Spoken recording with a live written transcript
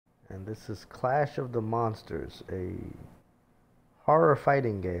And this is Clash of the Monsters, a horror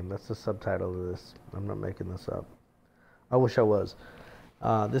fighting game. That's the subtitle of this. I'm not making this up. I wish I was.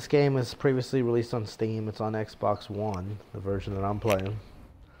 This game is previously released on Steam. It's on Xbox One, the version that I'm playing.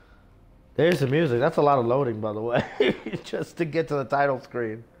 There's the music. That's a lot of loading, by the way, just to get to the title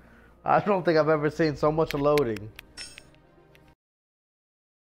screen. I don't think I've ever seen so much loading.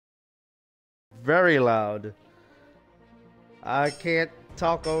 Very loud. I can't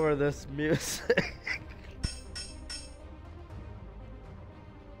talk over this music.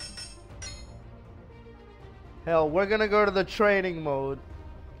 Hell, we're gonna go to the training mode.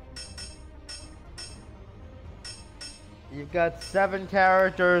 You got 7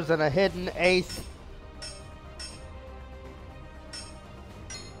 characters and a hidden ace.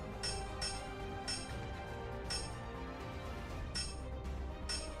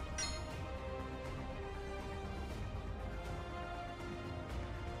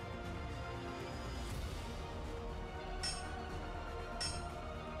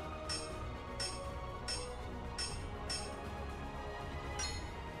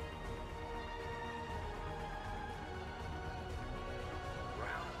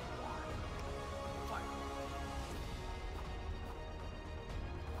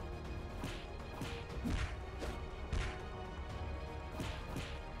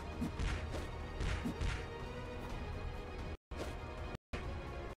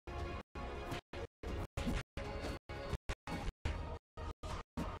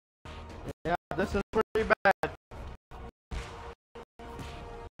 Yeah, this is pretty bad.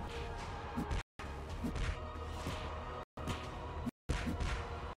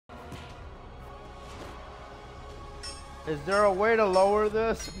 Is there a way to lower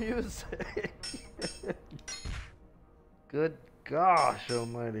this music? Good gosh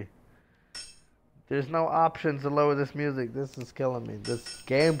almighty. There's no options to lower this music. This is killing me. This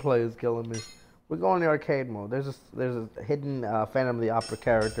gameplay is killing me. We're going to arcade mode. There's a hidden Phantom of the Opera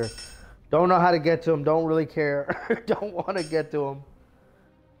character. Don't know how to get to him. Don't really care. Don't want to get to him.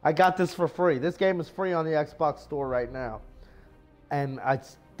 I got this for free. This game is free on the Xbox store right now. And I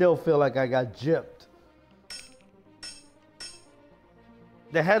still feel like I got gypped.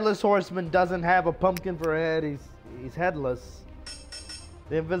 The Headless Horseman doesn't have a pumpkin for a head. He's headless.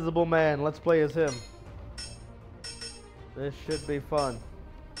 The Invisible Man. Let's play as him. This should be fun.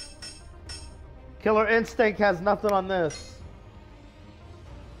 Killer Instinct has nothing on this.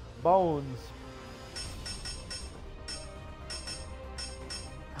 Bones.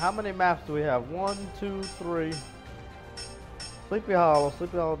 How many maps do we have? 1, 2, 3. Sleepy Hollow,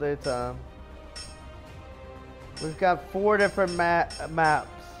 Sleepy Hollow Daytime. We've got 4 different maps.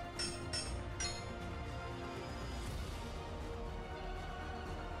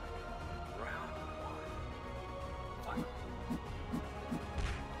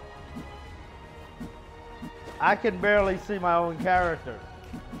 I can barely see my own character.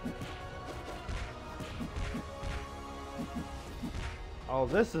 Oh,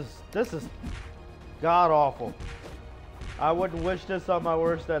 this is god awful. I wouldn't wish this on my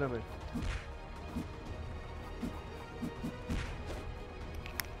worst enemy.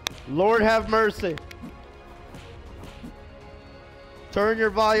 Lord have mercy. Turn your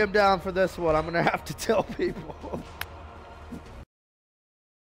volume down for this one. I'm gonna have to tell people.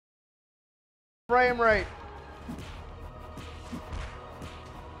 Frame rate.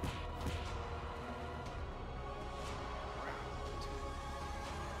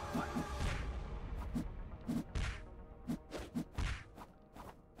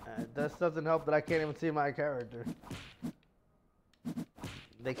 This doesn't help that I can't even see my character.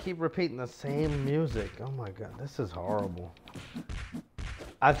 They keep repeating the same music. Oh my god, this is horrible.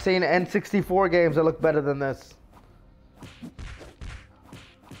 I've seen N64 games that look better than this.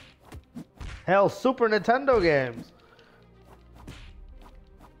 Hell, Super Nintendo games.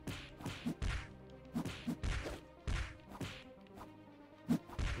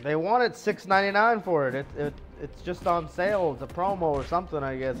 They wanted $6.99 for it. It's just on sale. It's a promo or something,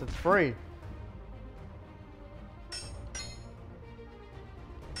 I guess. It's free.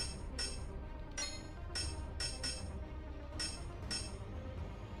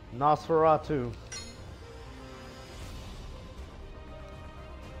 Nosferatu.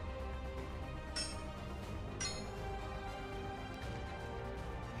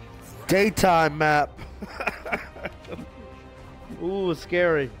 Daytime map. Ooh,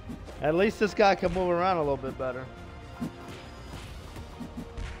 scary. At least this guy can move around a little bit better.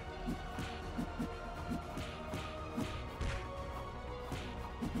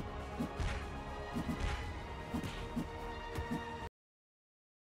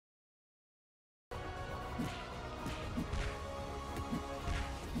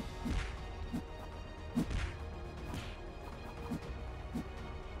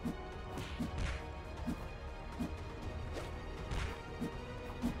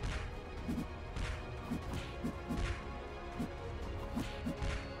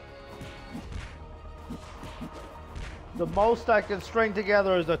 The most I can string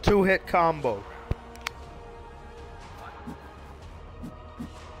together is a 2-hit combo.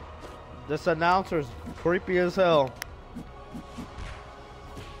 This announcer's creepy as hell.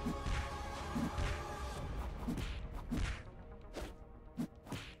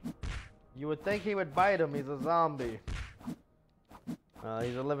 You would think he would bite him. He's a zombie.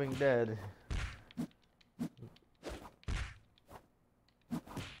 He's a living dead.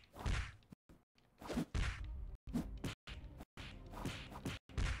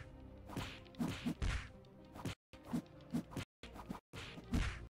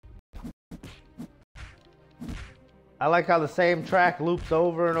 I like how the same track loops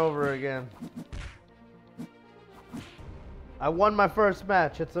over and over again. I won my first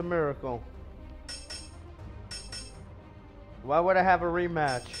match. It's a miracle. Why would I have a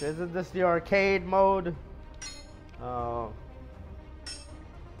rematch? Isn't this the arcade mode? Oh.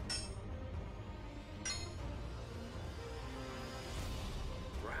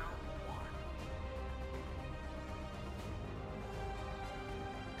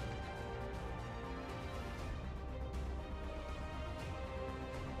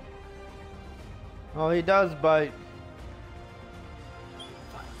 Oh, he does bite.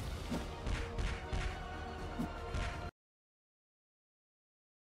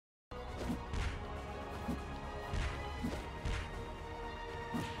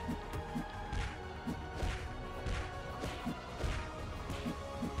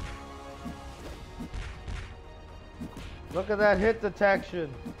 Look at that hit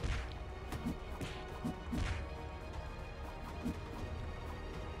detection.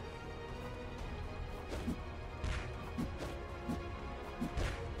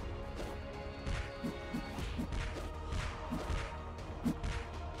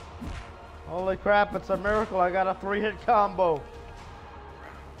 Holy crap, it's a miracle. I got a 3-hit combo.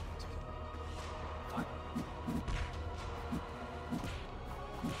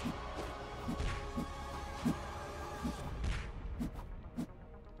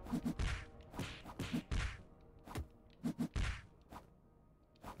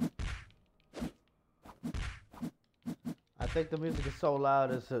 I think the music is so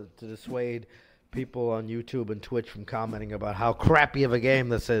loud as to dissuade people on YouTube and Twitch from commenting about how crappy of a game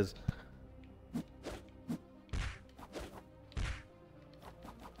this is.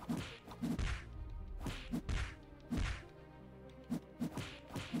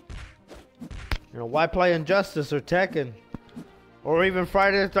 You know, why play Injustice or Tekken? Or even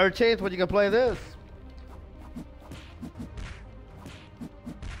Friday the 13th when you can play this?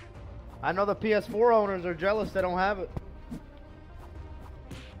 I know the PS4 owners are jealous they don't have it.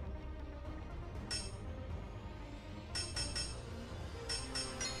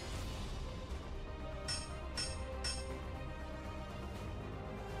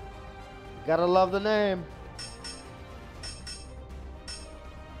 Gotta love the name.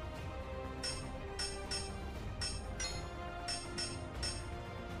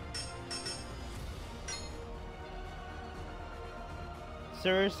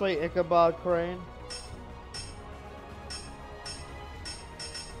 Seriously, Ichabod Crane?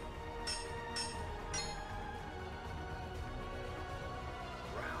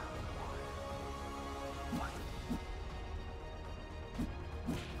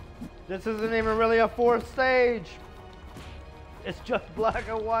 This isn't even really a 4th stage. It's just black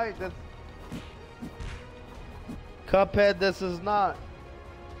and white. That's Cuphead, this is not.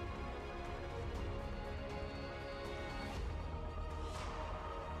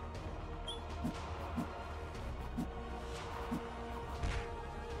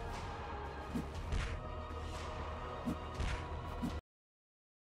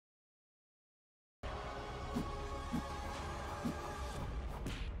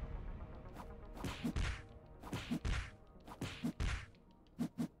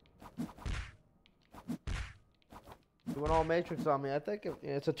 You went all Matrix on me. I think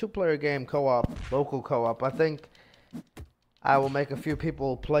it's a 2-player game, co-op, local co-op. I think I will make a few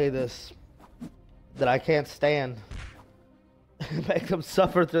people play this that I can't stand. Make them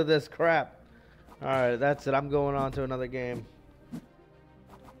suffer through this crap. Alright, that's it. I'm going on to another game.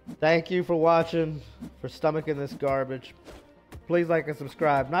 Thank you for watching, for stomaching this garbage. Please like and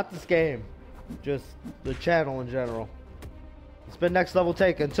subscribe. Not this game, just the channel in general. It's been Next Level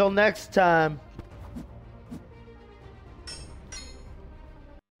Taken. Until next time.